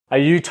Are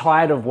you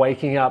tired of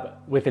waking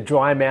up with a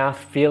dry mouth,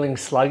 feeling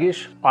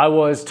sluggish? I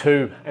was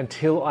too,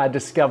 until I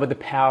discovered the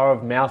power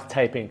of mouth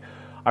taping.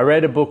 I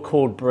read a book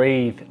called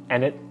Breathe,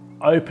 and it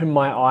opened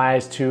my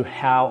eyes to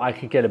how I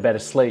could get a better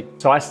sleep.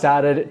 So I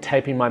started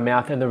taping my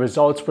mouth, and the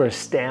results were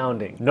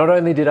astounding. Not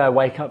only did I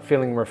wake up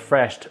feeling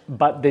refreshed,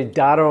 but the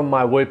data on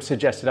my Whoop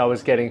suggested I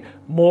was getting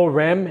more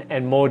REM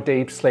and more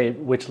deep sleep,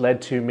 which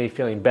led to me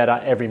feeling better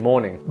every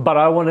morning. But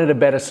I wanted a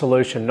better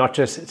solution, not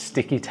just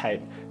sticky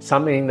tape,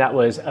 something that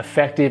was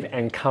effective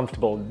and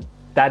comfortable.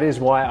 That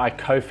is why I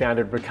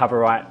co-founded Recover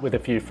Right with a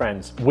few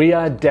friends. We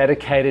are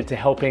dedicated to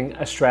helping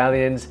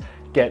Australians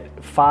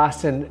get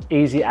fast and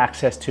easy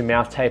access to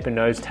mouth tape and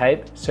nose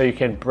tape so you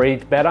can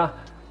breathe better,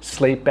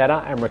 sleep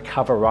better, and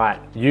recover right.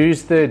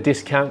 Use the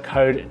discount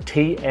code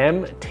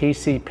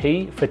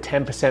TMTCP for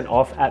 10%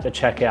 off at the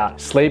checkout.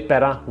 Sleep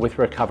better with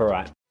Recover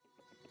Right.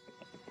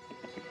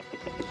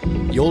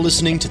 You're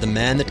listening to the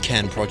Man That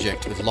Can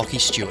Project with Lachie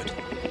Stewart,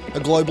 a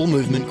global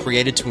movement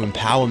created to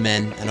empower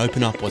men and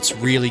open up what's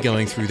really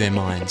going through their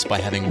minds by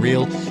having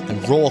real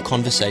and raw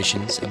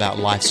conversations about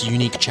life's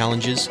unique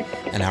challenges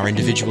and our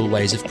individual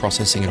ways of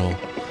processing it all.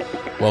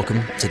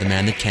 Welcome to the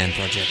Man That Can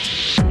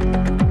Project.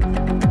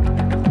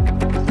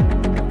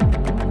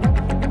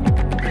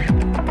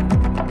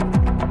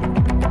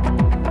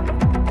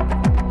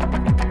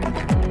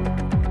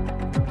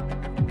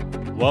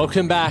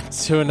 Welcome back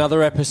to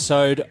another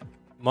episode.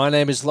 My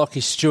name is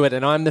Lachie Stewart,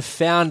 and I'm the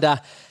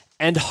founder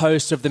and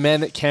host of the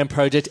Man That Can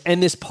Project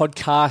and this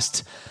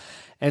podcast.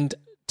 And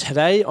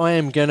today I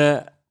am going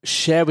to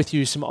share with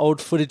you some old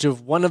footage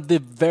of one of the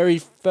very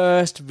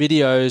first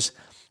videos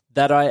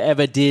that I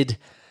ever did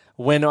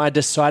when I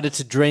decided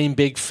to dream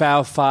big,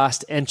 fail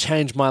fast, and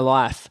change my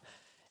life.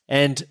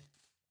 And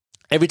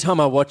every time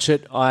I watch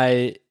it,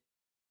 I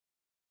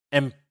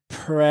am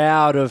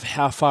proud of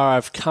how far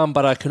I've come,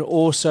 but I can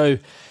also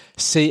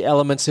see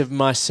elements of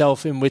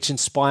myself in which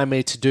inspire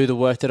me to do the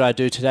work that I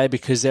do today,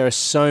 because there are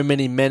so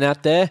many men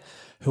out there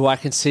who I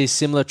can see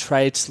similar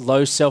traits,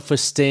 low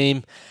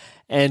self-esteem,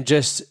 and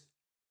just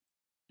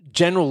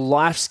general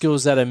life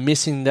skills that are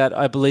missing that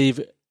I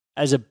believe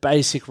as a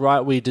basic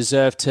right we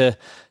deserve to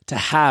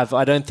have.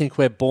 I don't think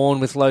we're born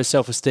with low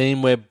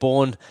self-esteem. We're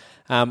born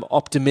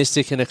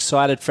optimistic and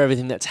excited for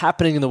everything that's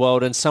happening in the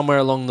world, and somewhere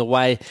along the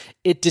way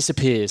it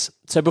disappears.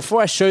 So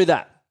before I show you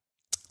that,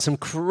 some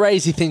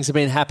crazy things have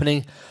been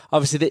happening.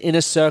 Obviously, the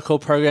Inner Circle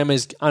program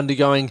is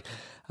undergoing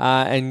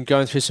and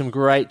going through some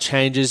great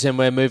changes, and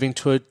we're moving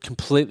to a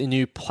completely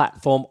new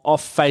platform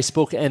off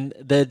Facebook, and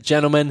the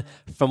gentlemen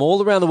from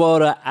all around the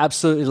world are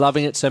absolutely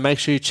loving it. So make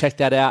sure you check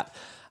that out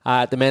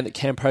at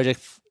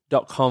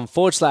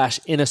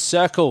themanthatcanproject.com/inner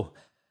circle.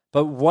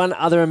 But one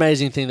other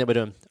amazing thing that we're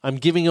doing, I'm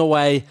giving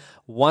away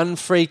one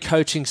free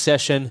coaching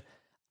session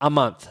a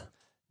month.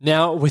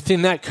 Now,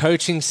 within that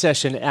coaching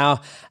session, our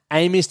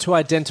aim is to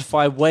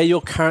identify where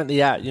you're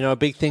currently at. You know, a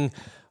big thing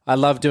I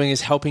love doing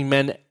is helping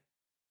men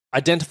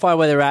identify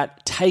where they're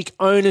at, take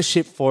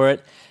ownership for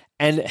it,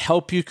 and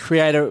help you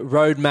create a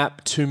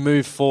roadmap to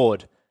move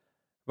forward,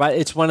 right?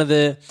 It's one of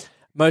the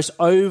most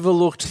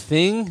overlooked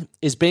thing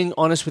is being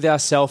honest with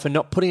ourselves and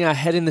not putting our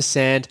head in the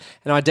sand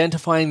and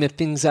identifying the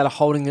things that are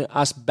holding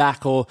us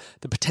back or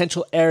the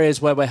potential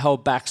areas where we're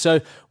held back.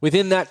 So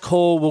within that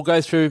call, we'll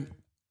go through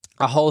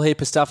a whole heap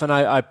of stuff, and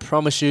I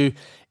promise you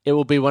it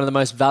will be one of the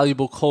most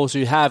valuable calls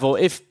you have. Or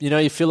if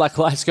you feel like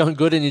life's going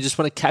good and you just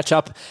want to catch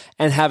up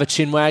and have a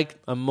chin wag,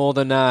 I'm more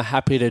than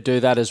happy to do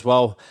that as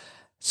well.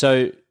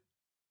 So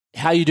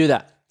how you do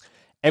that?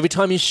 Every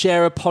time you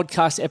share a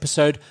podcast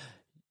episode,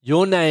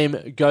 your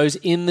name goes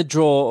in the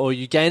draw, or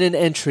you gain an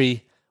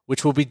entry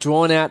which will be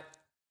drawn out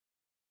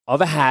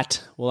of a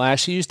hat. Well, I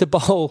actually used a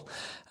bowl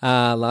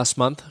last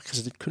month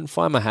because I couldn't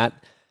find my hat.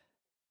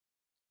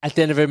 At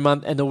the end of every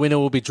month, and the winner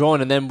will be drawn,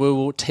 and then we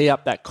will tee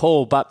up that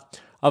call. But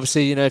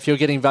obviously, if you're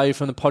getting value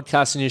from the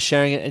podcast and you're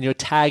sharing it and you're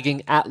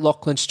tagging at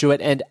Lachlan Stewart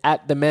and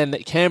at the Man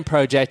That Can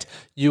Project,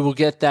 you will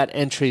get that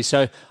entry.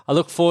 So I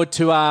look forward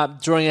to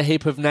drawing a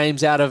heap of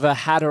names out of a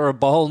hat or a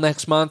bowl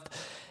next month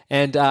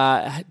and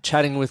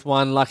chatting with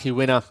one lucky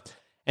winner.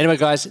 Anyway,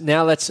 guys,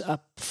 now let's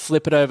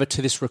flip it over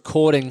to this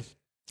recording.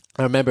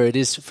 I remember it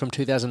is from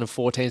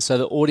 2014, so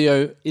the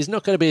audio is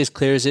not going to be as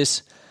clear as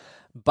this,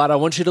 but I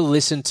want you to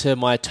listen to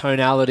my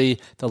tonality,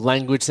 the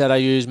language that I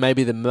use,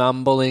 maybe the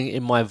mumbling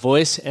in my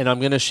voice, and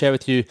I'm going to share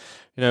with you,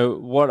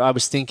 what I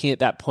was thinking at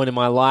that point in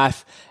my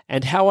life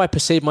and how I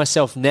perceive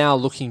myself now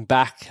looking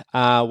back,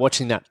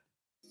 watching that.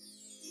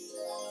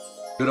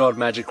 Good old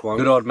magic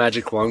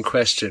one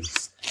question.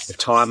 If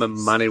time and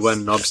money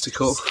weren't an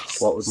obstacle,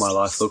 what would my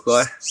life look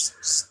like?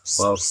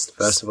 Well,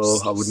 first of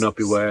all, I would not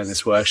be wearing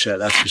this work shirt,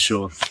 that's for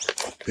sure.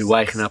 I'd be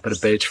waking up at a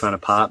beachfront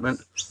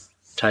apartment,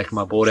 taking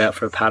my board out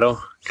for a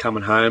paddle,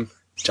 coming home,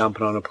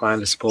 jumping on a plane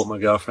to support my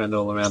girlfriend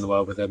all around the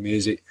world with her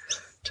music.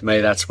 To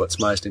me, that's what's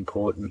most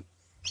important.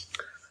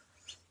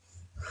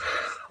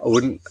 I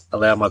wouldn't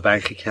allow my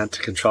bank account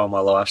to control my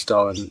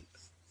lifestyle and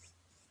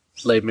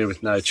leave me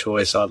with no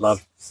choice. I'd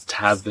love to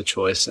have the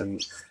choice,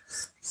 and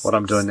what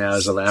I'm doing now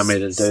is allowing me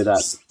to do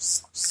that.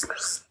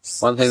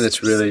 One thing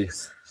that's really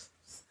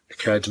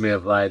occurred to me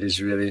of late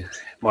is really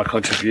my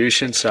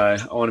contribution. So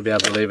I want to be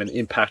able to leave an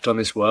impact on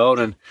this world,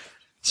 and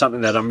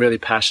something that I'm really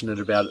passionate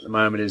about at the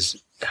moment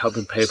is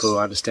helping people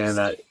understand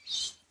that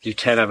you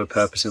can have a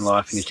purpose in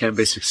life and you can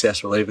be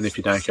successful even if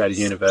you don't go to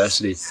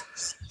university.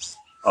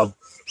 I've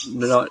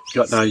not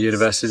got no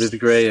university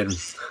degree, and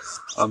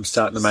I'm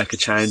starting to make a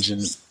change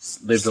and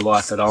live the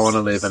life that I want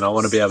to live, and I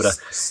want to be able to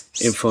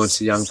influence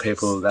the young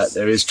people that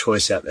there is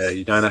choice out there.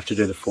 You don't have to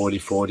do the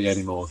 40-40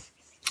 anymore.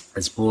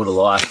 There's more to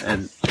life,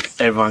 and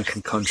everyone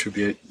can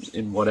contribute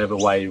in whatever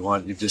way you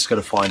want. You've just got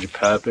to find your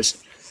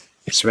purpose.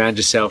 Surround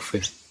yourself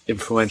with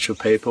influential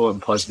people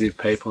and positive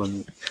people,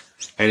 and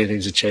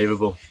anything's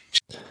achievable.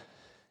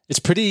 It's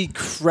pretty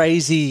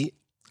crazy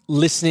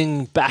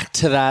listening back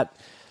to that,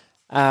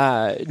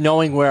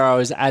 knowing where I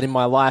was at in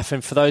my life.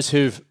 And for those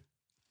who've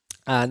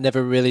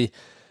never really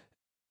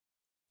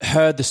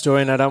heard the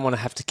story, and I don't want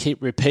to have to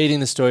keep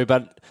repeating the story,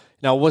 but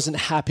I wasn't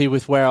happy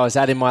with where I was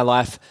at in my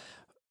life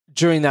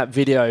during that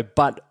video,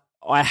 but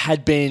I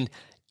had been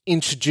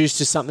introduced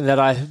to something that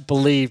I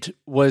believed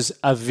was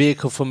a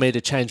vehicle for me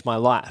to change my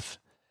life.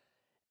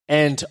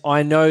 And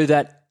I know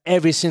that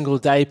every single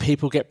day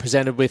people get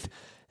presented with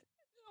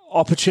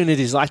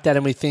opportunities like that,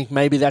 and we think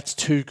maybe that's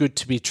too good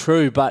to be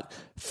true. But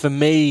for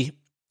me,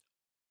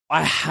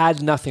 I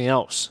had nothing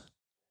else.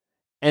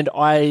 And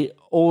I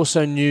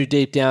also knew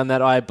deep down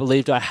that I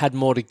believed I had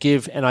more to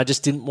give, and I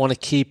just didn't want to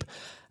keep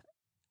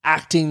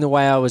acting the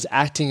way I was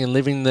acting and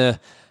living the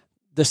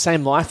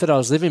same life that I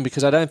was living,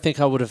 because I don't think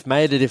I would have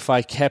made it if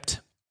I kept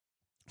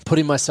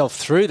putting myself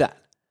through that.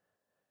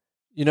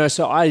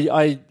 So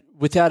I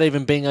without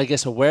even being, I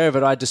guess, aware of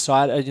it, I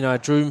decided, I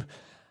drew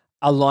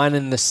a line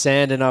in the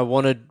sand, and I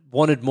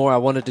wanted more. I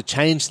wanted to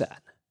change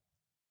that.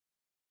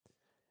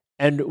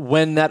 And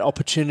when that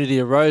opportunity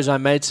arose, I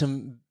made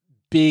some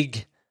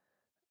big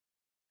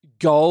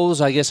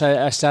goals. I guess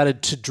I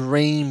started to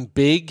dream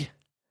bigger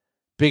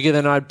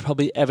than I'd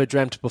probably ever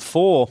dreamt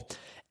before.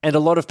 And a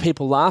lot of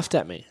people laughed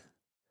at me,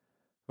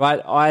 right?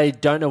 I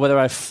don't know whether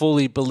I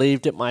fully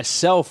believed it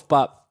myself,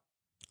 but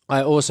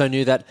I also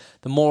knew that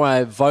the more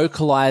I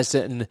vocalized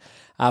it and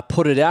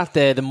put it out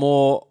there, the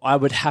more I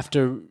would have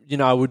to,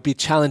 I would be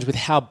challenged with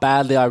how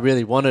badly I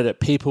really wanted it.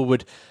 People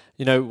would,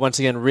 once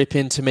again, rip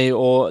into me,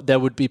 or there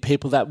would be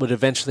people that would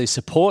eventually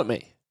support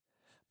me.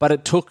 But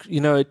it took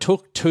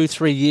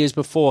 2-3 years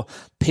before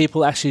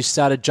people actually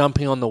started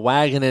jumping on the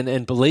wagon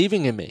and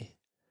believing in me.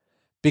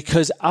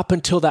 Because up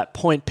until that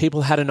point,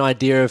 people had an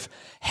idea of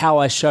how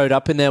I showed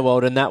up in their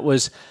world, and that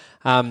was,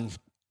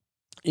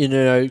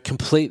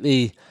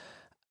 completely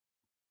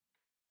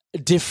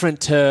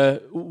different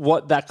to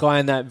what that guy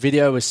in that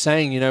video was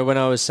saying. When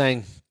I was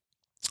saying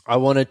I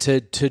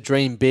wanted to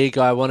dream big,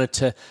 I wanted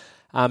to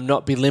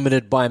not be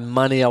limited by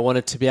money, I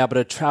wanted to be able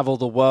to travel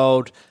the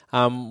world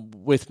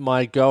with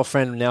my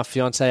girlfriend, now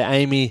fiance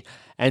Amy,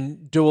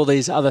 and do all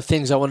these other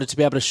things. I wanted to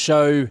be able to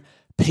show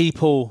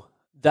people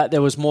that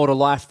there was more to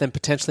life than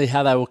potentially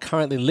how they were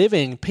currently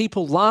living.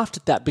 People laughed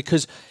at that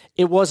because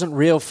it wasn't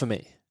real for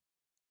me.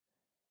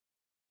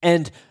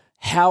 And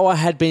how I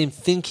had been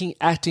thinking,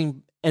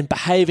 acting, and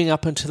behaving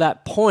up until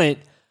that point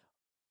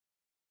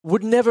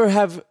would never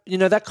have,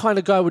 that kind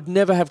of guy would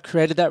never have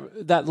created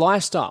that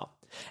lifestyle.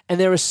 And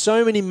there are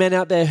so many men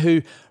out there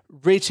who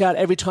reach out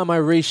every time I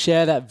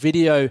reshare that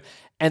video,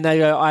 and they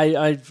go,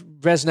 I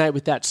resonate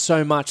with that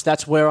so much.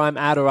 That's where I'm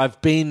at, or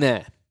I've been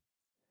there.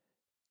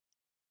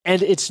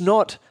 And it's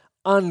not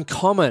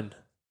uncommon,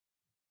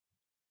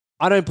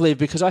 I don't believe,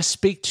 because I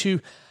speak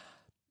to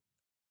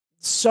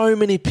so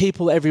many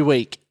people every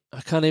week.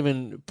 I can't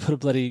even put a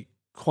bloody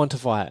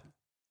quantify it,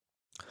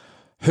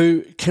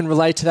 who can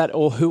relate to that,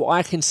 or who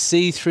I can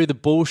see through the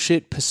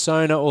bullshit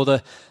persona or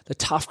the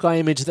tough guy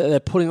image that they're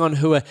putting on,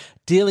 who are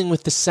dealing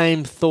with the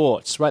same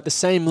thoughts, right? The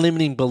same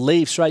limiting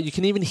beliefs, right? You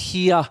can even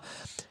hear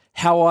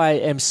how I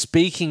am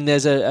speaking.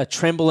 There's a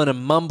tremble and a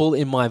mumble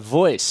in my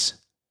voice.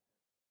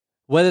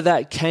 Whether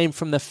that came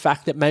from the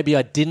fact that maybe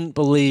I didn't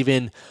believe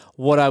in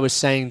what I was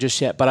saying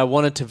just yet, but I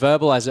wanted to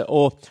verbalize it,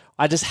 or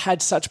I just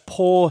had such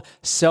poor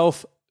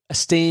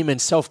self-esteem and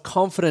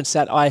self-confidence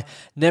that I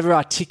never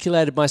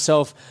articulated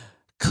myself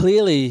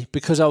clearly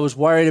because I was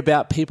worried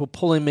about people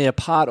pulling me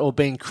apart or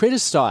being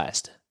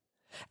criticized.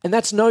 And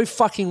that's no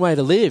fucking way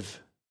to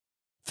live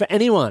for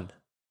anyone.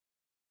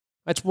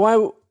 That's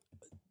why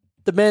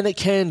the Man That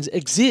Can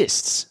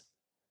exists.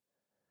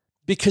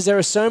 Because there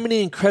are so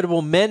many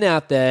incredible men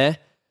out there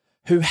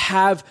who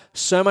have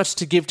so much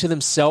to give to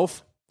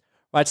themselves,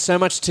 right? So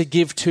much to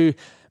give to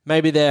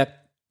maybe their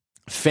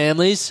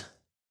families,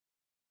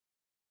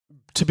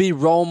 to be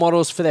role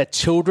models for their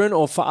children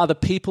or for other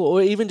people,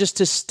 or even just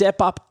to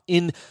step up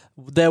in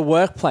their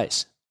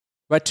workplace,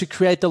 right? To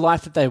create the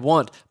life that they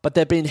want. But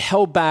they've been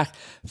held back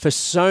for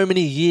so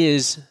many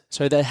years.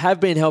 So they have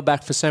been held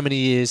back for so many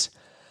years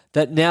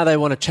that now they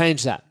want to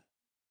change that.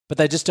 But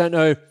they just don't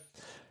know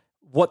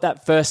what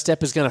that first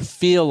step is going to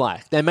feel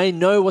like. They may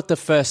know what the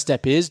first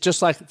step is,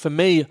 just like for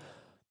me,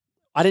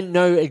 I didn't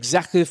know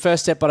exactly the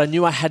first step, but I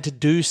knew I had to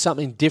do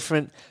something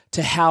different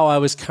to how I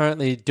was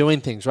currently doing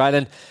things, right?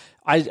 And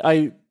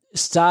I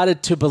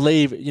started to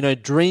believe,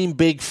 dream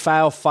big,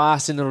 fail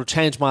fast, and it'll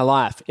change my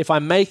life. If I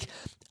make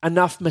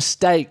enough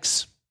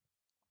mistakes,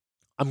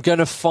 I'm going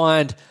to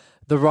find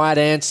the right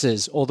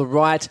answers or the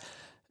right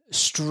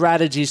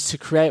strategies to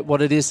create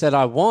what it is that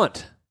I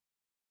want.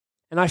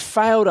 And I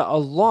failed a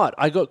lot.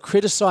 I got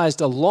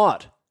criticized a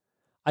lot.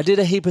 I did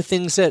a heap of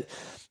things that,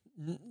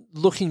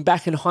 looking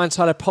back in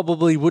hindsight, I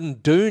probably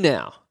wouldn't do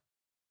now.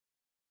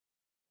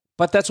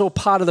 But that's all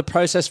part of the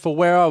process for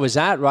where I was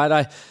at, right?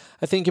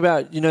 I think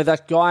about,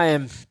 that guy,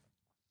 and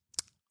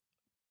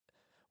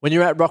when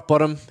you're at rock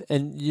bottom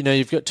and,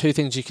 you've got two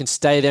things. You can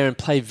stay there and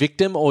play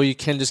victim, or you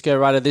can just go,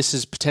 right, this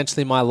is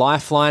potentially my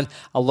lifeline.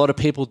 A lot of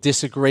people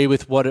disagree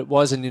with what it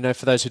was. And,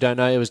 for those who don't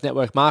know, it was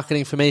network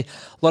marketing for me.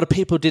 A lot of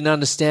people didn't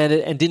understand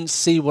it and didn't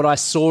see what I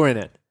saw in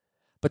it.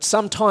 But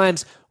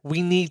sometimes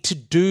we need to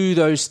do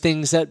those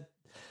things that,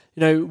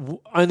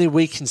 only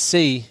we can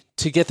see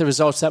to get the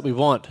results that we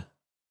want.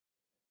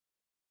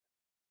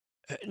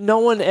 No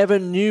one ever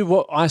knew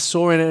what I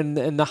saw in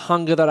it and the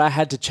hunger that I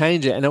had to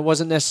change it. And it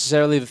wasn't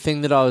necessarily the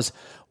thing that I was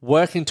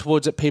working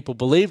towards that people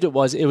believed it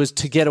was. It was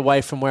to get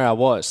away from where I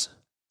was.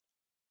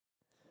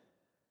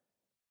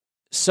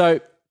 So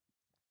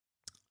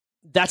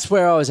that's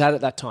where I was at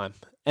that time.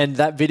 And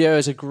that video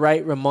is a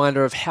great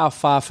reminder of how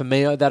far for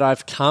me that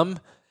I've come.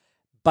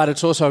 But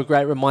it's also a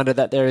great reminder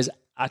that there is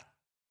a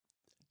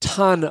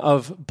ton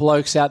of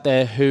blokes out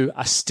there who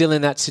are still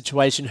in that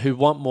situation, who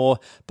want more,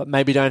 but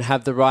maybe don't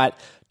have the right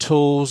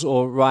tools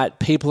or right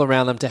people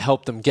around them to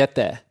help them get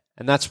there.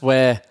 And that's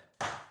where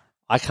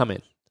I come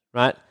in,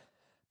 right?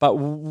 But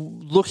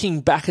looking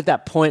back at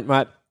that point,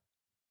 right,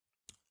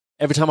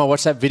 every time I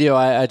watch that video,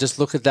 I just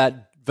look at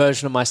that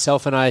version of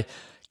myself and I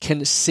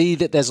can see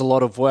that there's a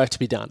lot of work to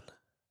be done,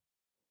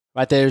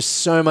 right? There's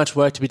so much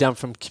work to be done,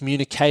 from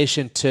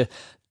communication to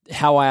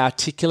how I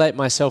articulate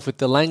myself with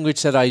the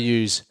language that I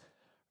use,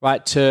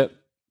 right, to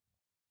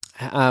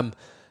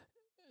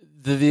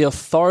the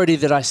authority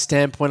that I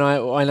stamp when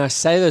I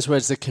say those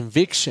words, the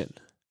conviction,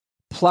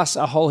 plus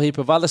a whole heap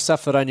of other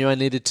stuff that I knew I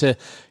needed to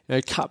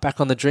cut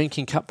back on the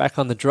drinking, cut back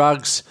on the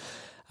drugs,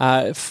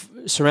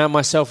 surround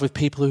myself with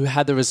people who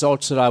had the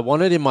results that I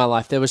wanted in my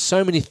life. There were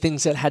so many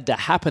things that had to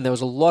happen. There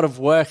was a lot of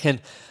work, and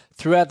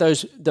throughout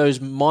those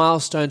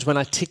milestones, when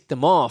I ticked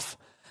them off,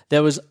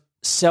 there was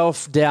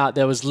self-doubt,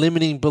 there was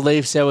limiting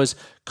beliefs, there was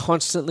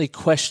constantly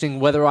questioning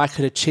whether I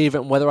could achieve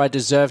it and whether I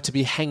deserved to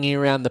be hanging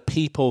around the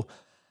people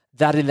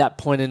that in that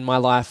point in my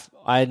life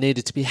I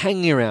needed to be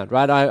hanging around,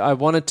 right? I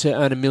wanted to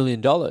earn $1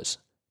 million.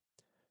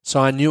 So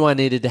I knew I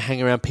needed to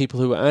hang around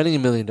people who were earning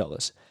 $1 million.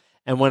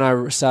 And when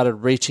I started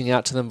reaching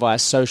out to them via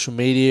social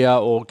media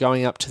or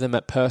going up to them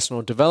at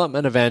personal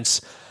development events,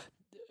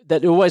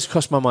 that always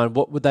crossed my mind,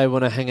 what would they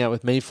want to hang out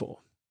with me for,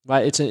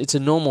 right? It's a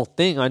normal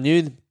thing. I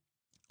knew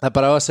that,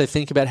 but I also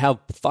think about how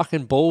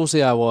fucking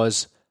ballsy I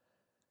was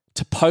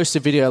to post a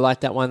video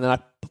like that one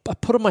that I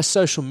put on my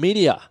social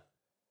media.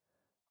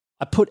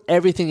 I put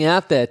everything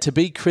out there to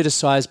be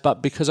criticized,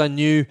 but because I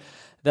knew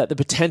that the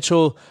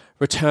potential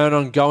return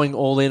on going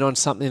all in on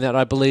something that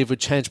I believe would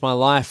change my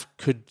life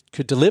could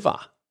deliver.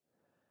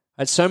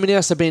 And so many of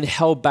us are being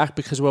held back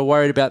because we're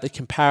worried about the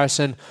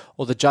comparison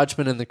or the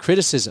judgment and the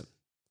criticism.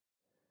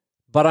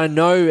 But I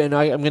know, and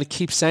I'm going to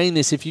keep saying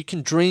this, if you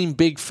can dream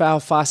big, fail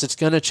fast, it's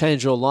going to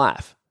change your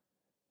life.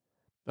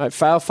 Right?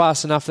 Fail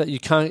fast enough that you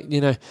can't,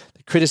 the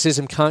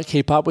criticism can't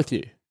keep up with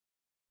you.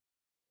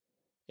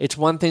 It's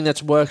one thing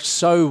that's worked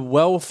so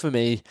well for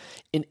me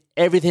in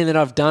everything that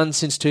I've done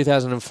since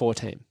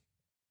 2014.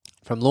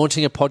 From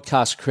launching a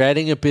podcast,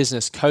 creating a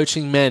business,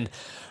 coaching men,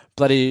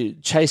 bloody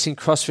chasing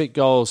CrossFit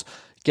goals,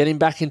 getting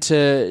back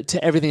into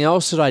everything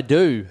else that I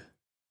do.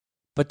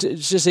 But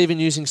it's just even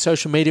using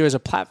social media as a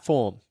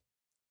platform.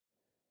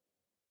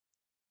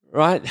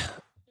 Right?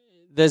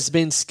 There's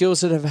been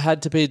skills that have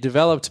had to be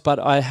developed, but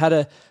I had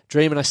a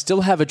dream, and I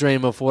still have a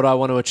dream of what I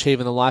want to achieve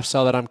in the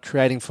lifestyle that I'm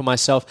creating for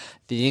myself,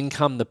 the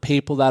income, the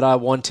people that I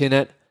want in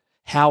it,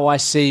 how I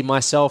see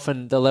myself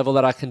and the level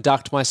that I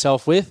conduct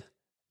myself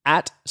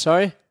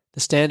the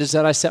standards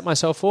that I set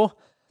myself for.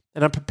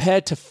 And I'm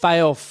prepared to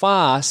fail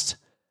fast,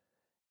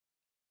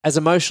 as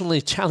emotionally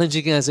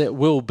challenging as it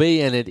will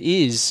be, and it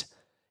is,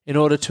 in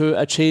order to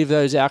achieve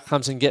those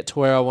outcomes and get to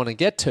where I want to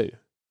get to.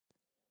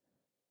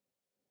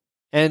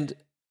 And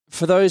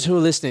for those who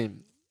are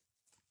listening,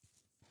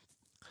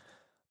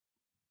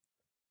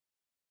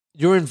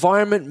 your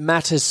environment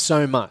matters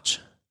so much.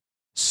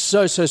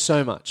 So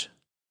much.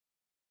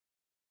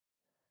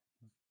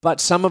 But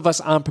some of us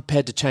aren't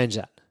prepared to change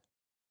that.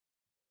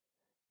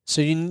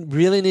 So you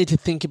really need to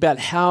think about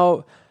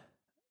how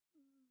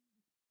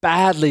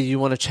badly you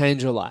want to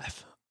change your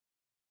life.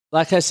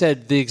 Like I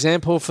said, the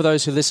example for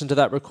those who listen to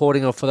that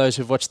recording, or for those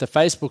who've watched the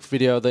Facebook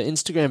video, the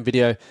Instagram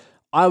video,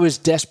 I was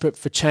desperate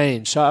for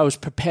change. So I was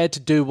prepared to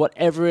do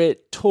whatever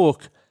it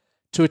took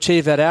to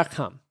achieve that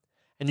outcome.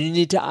 And you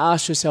need to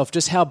ask yourself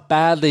just how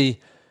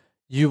badly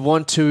you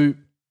want to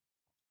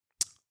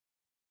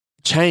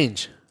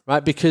change,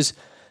 right? Because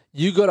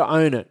you got to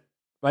own it,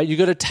 right? You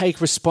got to take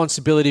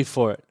responsibility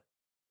for it.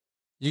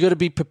 You got to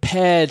be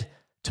prepared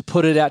to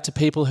put it out to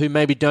people who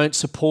maybe don't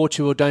support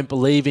you or don't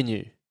believe in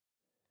you,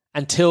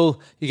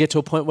 until you get to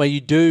a point where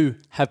you do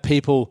have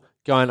people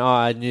going, oh,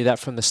 I knew that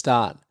from the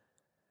start.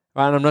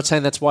 Right? And I'm not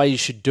saying that's why you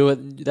should do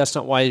it. That's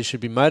not why you should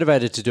be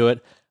motivated to do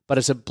it, but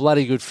it's a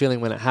bloody good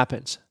feeling when it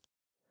happens.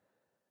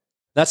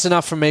 That's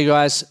enough from me,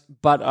 guys.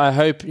 But I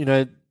hope,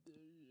 I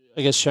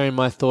guess sharing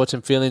my thoughts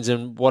and feelings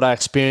and what I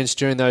experienced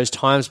during those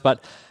times.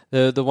 But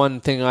the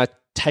one thing I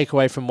take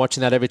away from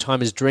watching that every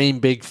time is dream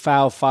big,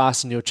 fail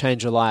fast, and you'll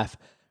change your life.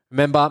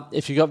 Remember,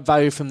 if you got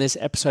value from this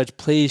episode,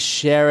 please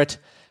share it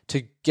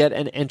to get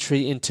an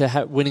entry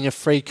into winning a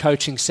free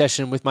coaching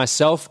session with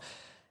myself.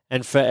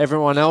 And for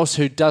everyone else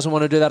who doesn't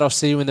want to do that, I'll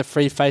see you in the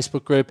free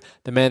Facebook group,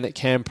 The Man That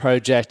Can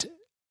Project.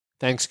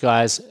 Thanks,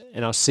 guys,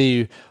 and I'll see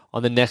you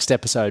on the next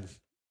episode.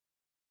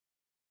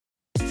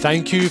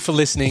 Thank you for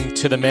listening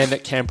to the Man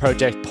That Can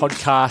Project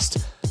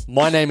podcast.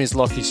 My name is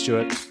Lockie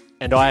Stewart,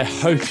 and I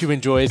hope you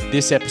enjoyed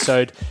this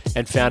episode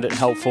and found it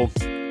helpful.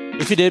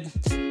 If you did,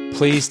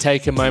 please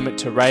take a moment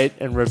to rate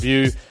and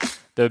review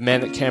the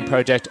Man That Can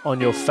Project on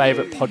your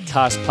favorite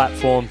podcast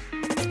platform.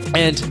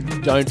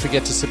 And don't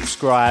forget to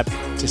subscribe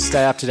to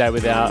stay up to date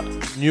with our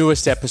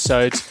newest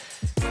episodes.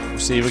 We'll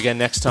see you again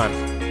next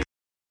time.